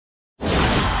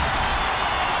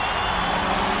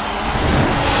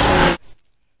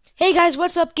Hey guys,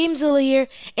 what's up? Gamezilla here,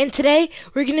 and today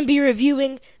we're gonna be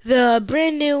reviewing the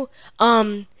brand new,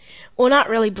 well, not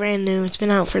really brand new. It's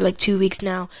been out for like 2 weeks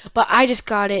now, but I just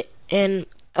got it, and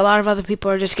a lot of other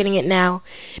people are just getting it now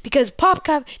because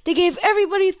PopCap, they gave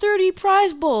everybody 30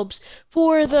 prize bulbs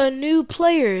for the new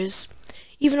players.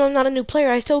 Even though I'm not a new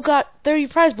player, I still got 30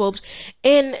 prize bulbs,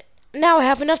 and now I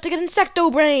have enough to get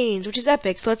INSECTO brains, which is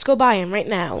epic. So let's go buy them right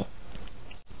now.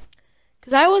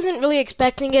 Because I wasn't really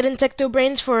expecting to get INSECTO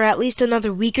brains for at least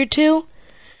another week or two.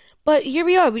 But here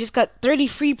we are. We just got 30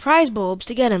 free prize bulbs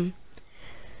to get him.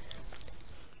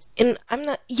 And I'm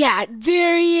not... Yeah,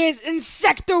 there he is.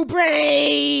 INSECTO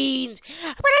brains!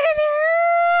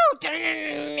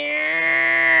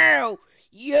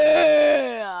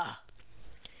 Yeah!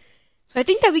 So I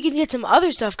think that we can get some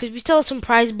other stuff because we still have some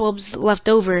prize bulbs left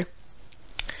over.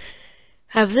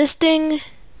 Have this thing...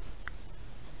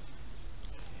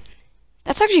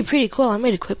 That's actually pretty cool. I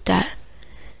might equip that.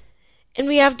 And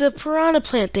we have the piranha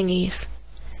plant thingies.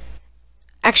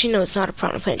 Actually, no, it's not a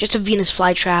piranha plant. Just a Venus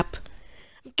flytrap.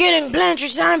 I'm getting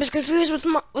Blanche Zombies confused with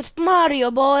Mario,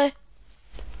 boy.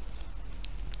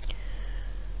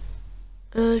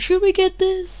 Should we get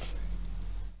this?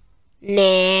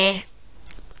 Nah.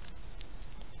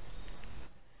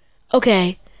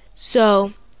 Okay,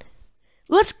 so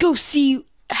let's go see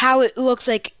how it looks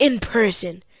like in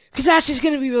person. Because that's just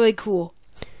going to be really cool.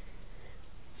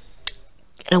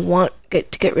 And I want to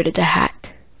get rid of the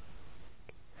hat.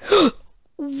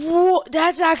 Whoa,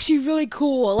 that's actually really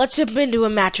cool. Let's jump into a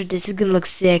match with this. It's going to look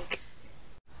sick.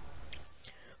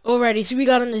 Alrighty, so we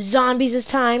got on the zombies this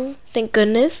time. Thank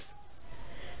goodness.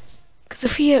 Because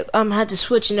if we had to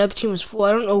switch and the other team was full,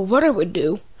 I don't know what I would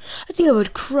do. I think I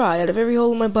would cry out of every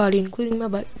hole in my body, including my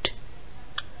butt.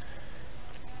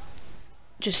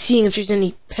 Just seeing if there's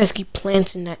any pesky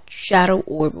plants in that shadow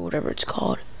orb or whatever it's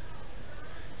called.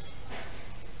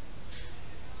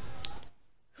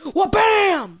 What?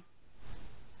 Bam!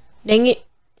 Dang it,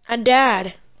 I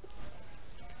died.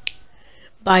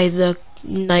 By the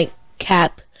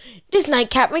nightcap. This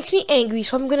nightcap makes me angry,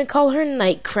 so I'm gonna call her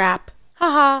Nightcrap.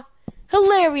 Haha.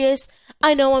 Hilarious.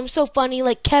 I know, I'm so funny,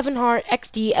 like Kevin Hart,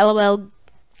 XD, LOL.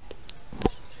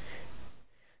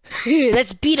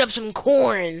 Let's beat up some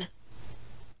corn.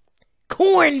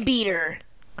 Corn beater.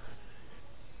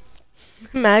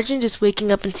 Imagine just waking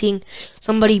up and seeing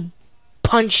somebody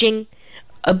punching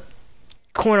a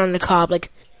corn on the cob.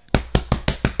 Like,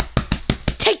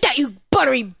 take that, you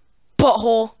buttery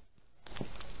butthole.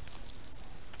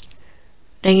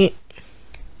 Dang it.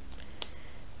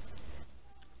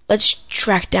 Let's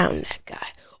track down that guy.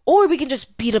 Or we can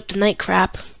just beat up the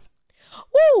Nightcrap.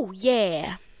 Woo,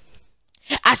 yeah.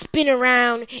 I spin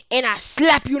around and I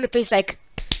slap you in the face like...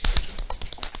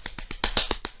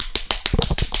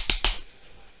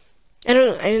 I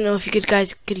don't know if you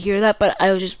guys could hear that, but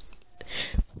I was just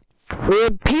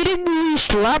repeatedly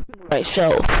slapping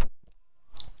myself.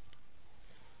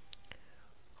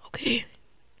 Okay.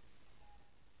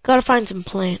 Gotta find some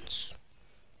plants.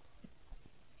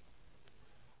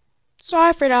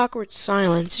 Sorry for the awkward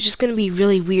silence. It's just gonna be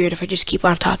really weird if I just keep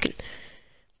on talking.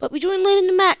 But we joined late in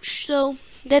the match, so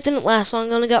that didn't last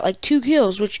long. I only got like 2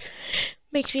 kills, which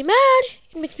makes me mad.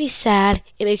 It makes me sad.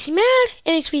 It makes me mad.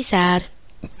 It makes me sad.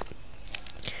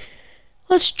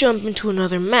 Let's jump into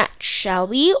another match, shall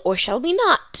we, or shall we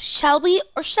not? Shall we,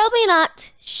 or shall we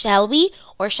not? Shall we,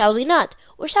 or shall we not?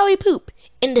 Or shall we poop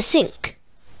in the sink?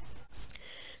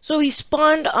 So we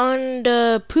spawned on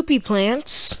the poopy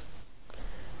plants.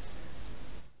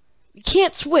 We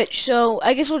can't switch, so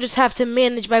I guess we'll just have to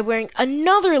manage by wearing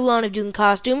another Lawn of Doom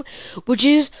costume, which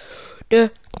is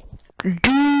the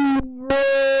Doom Rose.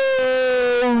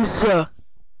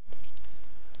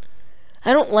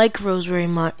 I don't like Rose very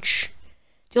much.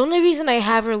 The only reason I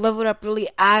have her leveled up really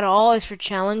at all is for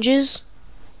challenges.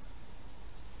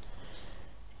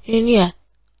 And yeah,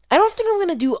 I don't think I'm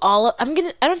gonna do all of, I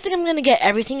don't think I'm gonna get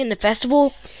everything in the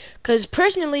festival, cause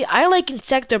personally I like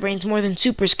INSECTO brains more than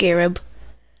Super Scarab.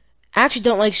 I actually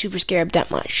don't like Super Scarab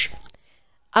that much.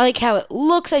 I like how it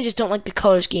looks, I just don't like the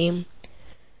color scheme.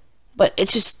 But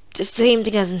it's just the same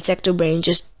thing as INSECTO brain,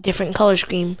 just different color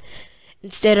scheme.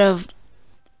 Instead of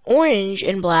orange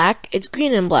and black, it's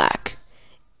green and black.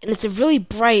 And it's a really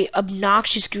bright,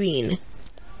 obnoxious green.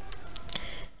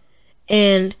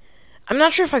 And I'm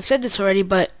not sure if I've said this already,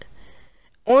 but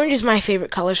orange is my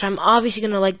favorite color, so I'm obviously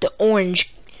gonna like the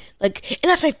orange. And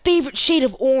that's my favorite shade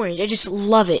of orange. I just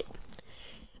love it.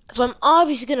 So I'm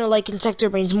obviously gonna like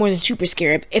INSECTO brains more than Super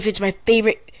Scarab if it's my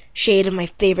favorite shade of my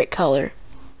favorite color.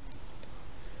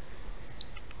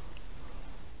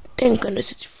 Thank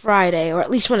goodness it's Friday, or at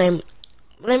least when I'm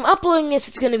when I'm uploading this,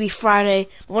 it's gonna be Friday.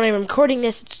 But when I'm recording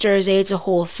this, it's Thursday. It's a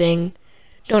whole thing.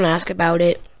 Don't ask about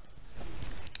it.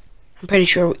 I'm pretty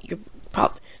sure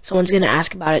someone's gonna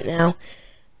ask about it now.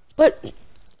 But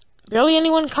barely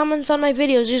anyone comments on my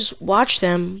videos. Just watch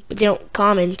them, but they don't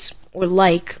comment or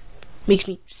like. Makes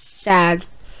me sad.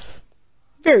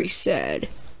 Very sad.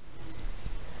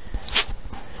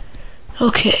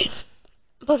 Okay.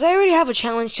 Plus, I already have a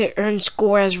challenge to earn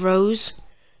score as Rose,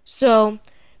 so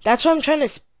that's why I'm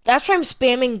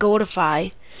spamming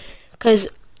Goatify, because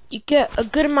you get a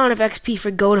good amount of XP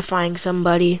for Goatifying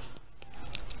somebody.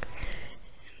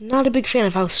 Not a big fan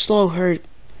of how slow her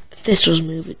pistols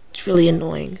move. It's really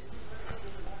annoying.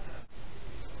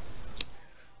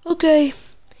 Okay.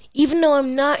 Even though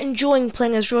I'm not enjoying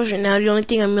playing as Rose right now, the only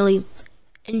thing I'm really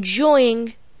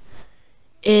enjoying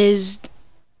is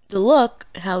the look,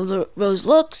 how Rose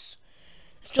looks.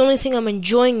 It's the only thing I'm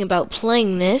enjoying about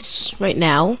playing this right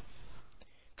now.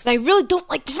 Because I really don't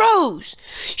like Rose.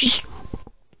 She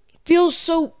feels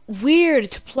so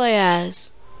weird to play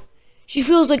as. She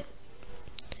feels like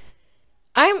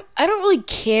I don't really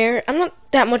care. I'm not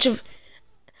that much of.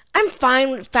 I'm fine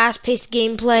with fast-paced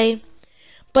gameplay,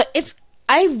 but if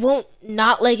I won't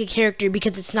not like a character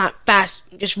because it's not fast,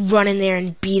 just run in there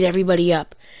and beat everybody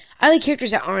up. I like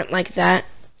characters that aren't like that.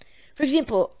 For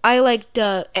example, I like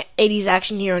the 80s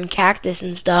action hero and Cactus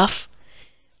and stuff,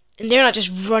 and they're not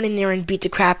just running there and beat the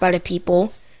crap out of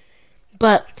people.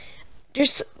 But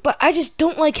I just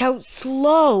don't like how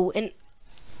slow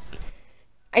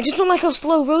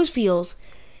Rose feels.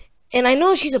 And I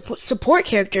know she's a support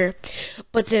character,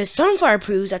 but the Sunflower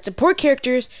proves that support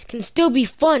characters can still be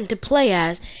fun to play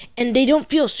as, and they don't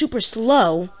feel super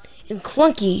slow and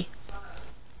clunky.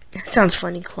 That sounds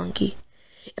funny, clunky.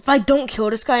 If I don't kill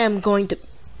this guy, I'm going to...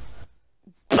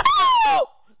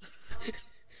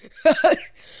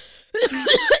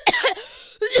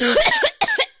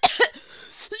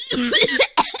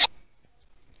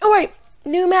 Alright,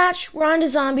 new match. We're on to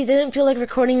zombies. I didn't feel like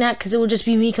recording that because it would just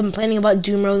be me complaining about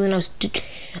Doom Rose and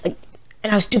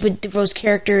how stupid Rose's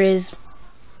character is.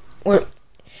 Or,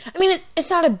 I mean, it's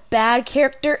not a bad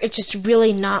character. It's just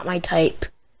really not my type.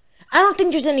 I don't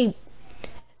think there's any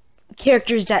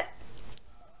characters that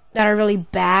are really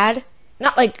bad.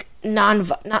 Not like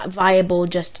not viable.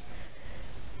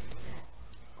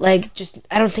 I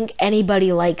don't think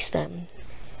anybody likes them.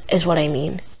 Is what I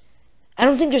mean. I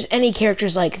don't think there's any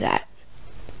characters like that.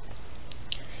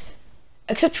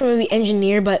 Except for maybe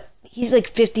Engineer, but he's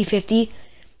like 50-50.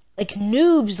 Like,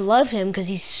 noobs love him because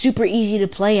he's super easy to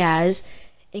play as.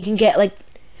 He can get like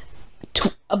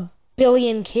a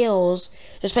billion kills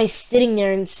just by sitting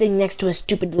there and sitting next to a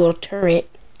stupid little turret.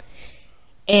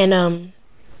 And,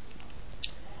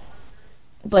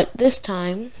 but this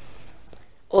time,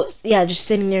 well, yeah, just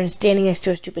sitting there and standing next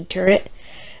to a stupid turret.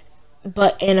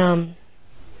 The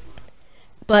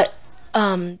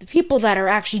people that are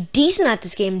actually decent at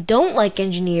this game don't like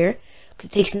Engineer, because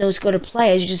it takes no skill to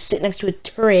play, as you just sit next to a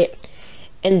turret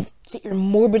and sit your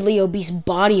morbidly obese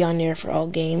body on there for all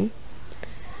game.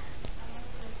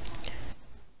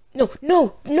 No!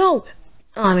 Oh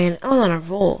man, I was on a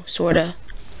roll, sorta.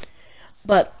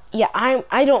 But yeah,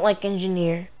 I don't like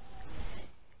Engineer.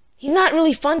 He's not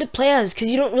really fun to play as, because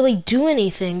you don't really do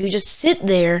anything. You just sit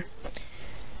there.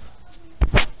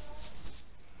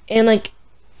 And like,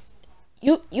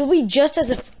 you'll be just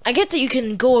as if I get that you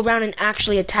can go around and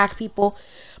actually attack people,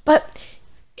 but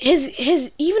even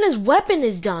his weapon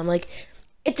is dumb. Like,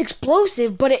 it's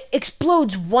explosive, but it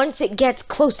explodes once it gets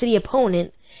close to the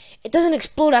opponent. It doesn't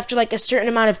explode after like a certain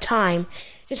amount of time.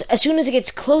 Just as soon as it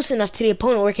gets close enough to the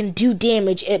opponent where it can do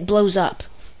damage, it blows up.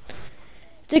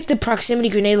 It's like the proximity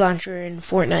grenade launcher in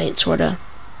Fortnite, sorta.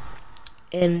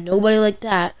 And nobody liked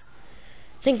that.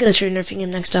 Thank goodness for nerfing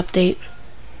him next update.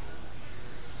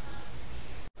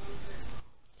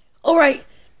 Alright,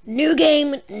 new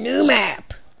game, new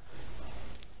map.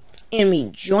 And we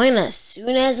join as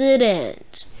soon as it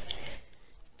ends.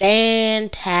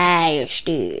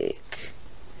 Fantastic.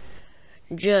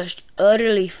 Just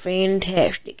utterly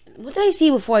fantastic. What did I see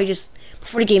before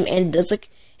the game ended? It's like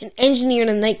an Engineer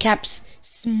and a Nightcap's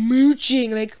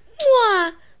smooching, like,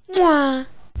 mwah, mwah.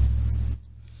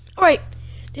 Alright,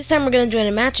 this time we're gonna join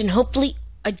a match, and hopefully,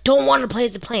 I don't want to play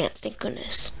as the plants, thank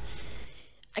goodness.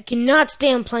 I cannot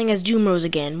stand playing as Doom Rose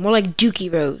again. More like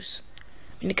Dookie Rose.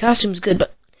 I mean, the costume's good,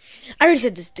 but I already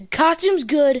said this. The costume's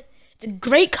good. It's a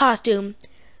great costume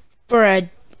for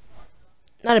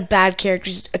not a bad character,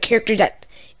 a character that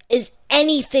is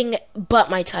anything but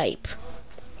my type.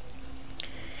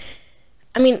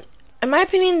 I mean, in my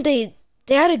opinion, they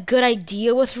had a good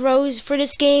idea with Rose for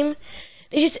this game.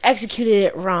 They just executed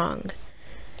it wrong.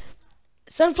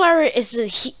 Sunflower is a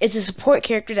support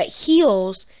character that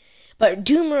heals, but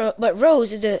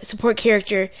Rose is a support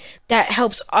character that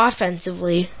helps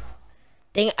offensively.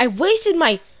 Dang, I wasted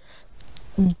my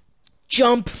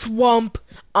jump swamp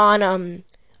on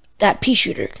that pea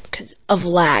shooter because of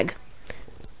lag.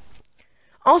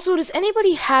 Also, does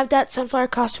anybody have that sunflower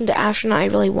costume, the astronaut? I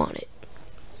really want it.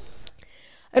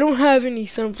 I don't have any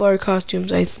sunflower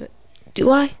costumes.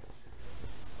 Do I?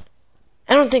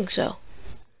 I don't think so.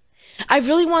 I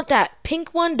really want that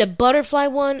pink one, the butterfly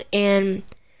one, and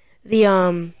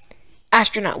the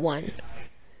astronaut one.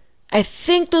 I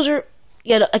think those are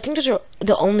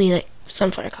the only like,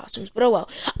 sunflower costumes. But oh well,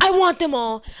 I want them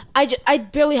all. I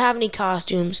barely have any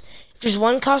costumes. If there's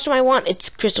one costume I want, it's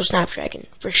Crystal Snapdragon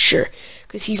for sure,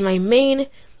 because he's my main.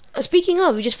 Speaking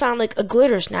of, we just found like a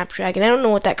glitter Snapdragon. I don't know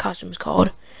what that costume is called,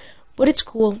 but it's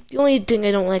cool. The only thing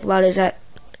I don't like about it is that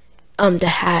the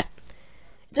hat.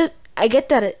 I get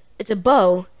that it's a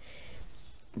bow,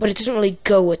 but it doesn't really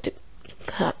go with the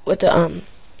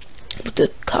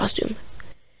costume.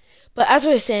 But as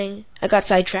I was saying, I got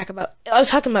sidetracked I was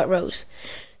talking about Rose.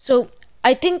 So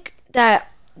I think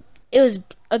that it was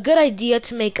a good idea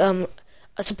to make a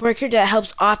support character that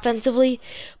helps offensively,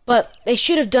 but they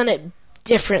should have done it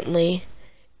differently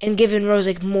and given Rose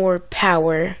like more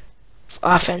power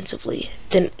offensively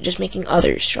than just making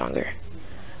others stronger.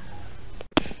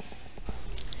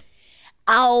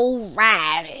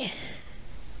 Alrighty.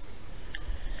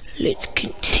 Let's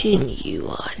continue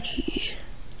on here.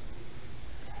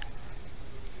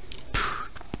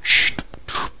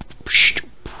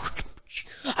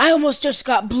 I almost just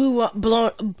got blown up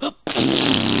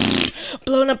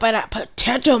by that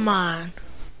potato man.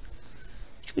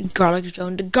 Garlic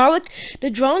drone. The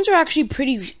drones are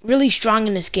actually really strong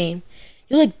in this game.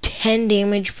 You like 10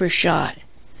 damage per shot.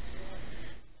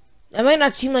 That might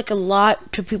not seem like a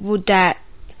lot to people that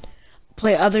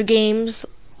play other games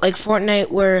like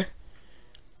Fortnite, where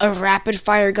a rapid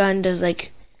fire gun does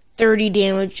like 30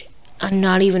 damage and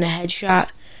not even a headshot.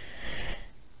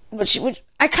 Which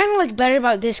I kind of like better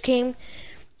about this game.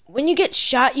 When you get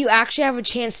shot, you actually have a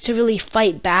chance to really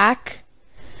fight back,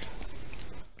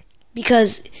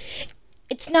 because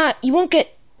you won't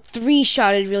get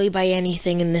 3-shotted really by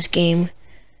anything in this game.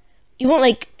 You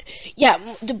won't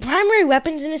the primary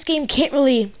weapons in this game can't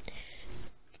really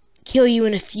kill you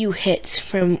in a few hits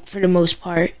for the most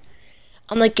part,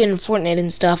 unlike in Fortnite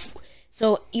and stuff.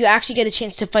 So you actually get a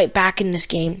chance to fight back in this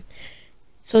game.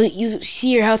 So you see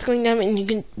your health going down,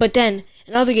 and but then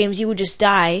in other games you would just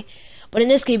die. But in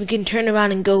this game you can turn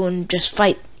around and go and just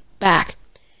fight back.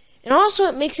 And also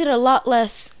it makes it a lot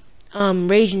less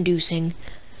rage inducing,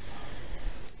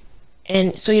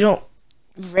 and so you don't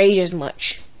rage as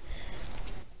much.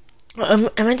 I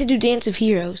meant to do Dance of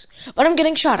Heroes, but I'm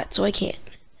getting shot at, so I can't.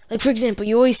 Like, for example,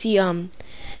 you always see Fortnite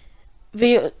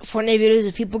videos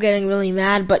of people getting really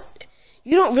mad, but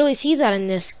you don't really see that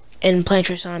in Plants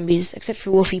vs Zombies, except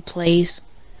for Wolfie Plays.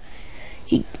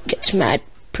 He gets mad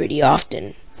pretty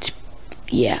often.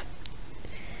 Yeah.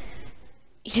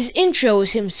 His intro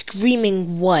is him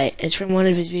screaming "what?" It's from one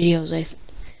of his videos.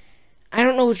 I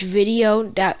don't know which video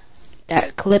that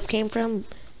clip came from,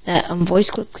 that voice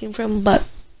clip came from, but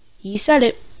he said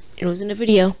it. It was in the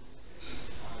video.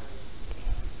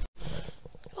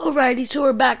 Alrighty, so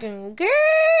we're back in Get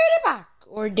It Back,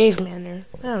 or Dave Manor.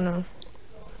 I don't know.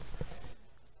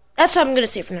 That's what I'm gonna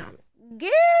say for now. Get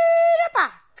It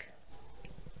Back.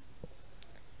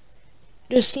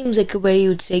 Just seems like a way you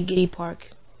would say Giddy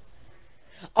Park.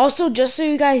 Also, just so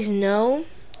you guys know,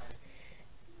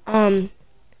 I'm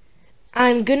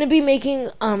gonna be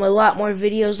making a lot more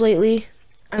videos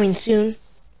soon.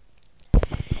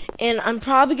 And I'm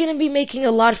probably gonna be making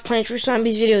a lot of Plants vs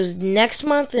Zombies videos next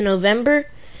month in November,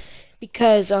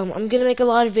 because I'm gonna make a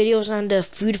lot of videos on the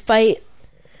food fight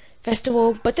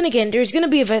festival. But then again, there's gonna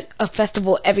be a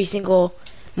festival every single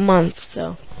month,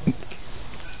 so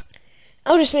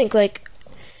I'll just make like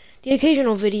the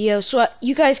occasional video, so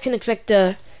you guys can expect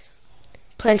the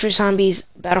Plants vs Zombies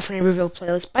Battle for Neighborville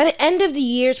playlist. By the end of the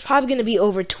year, it's probably gonna be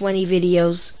over 20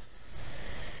 videos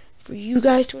for you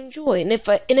guys to enjoy. And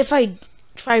if I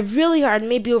try really hard,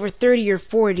 maybe over 30 or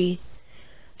 40.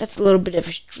 That's a little bit of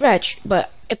a stretch, but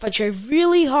if I try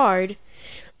really hard,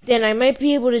 then I might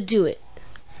be able to do it.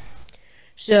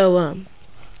 So,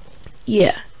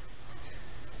 yeah.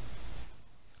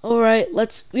 Alright, we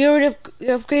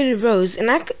upgraded Rose,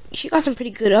 and she got some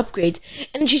pretty good upgrades,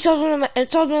 and she solved one of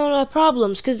my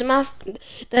problems, because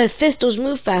the Thistles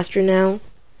move faster now,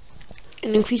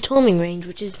 and increased homing range,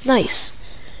 which is nice.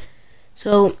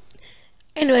 So,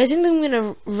 anyway, I think I'm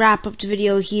gonna wrap up the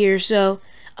video here. So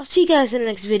I'll see you guys in the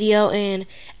next video, and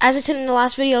as I said in the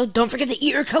last video, don't forget to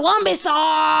eat your Columbus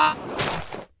sauce!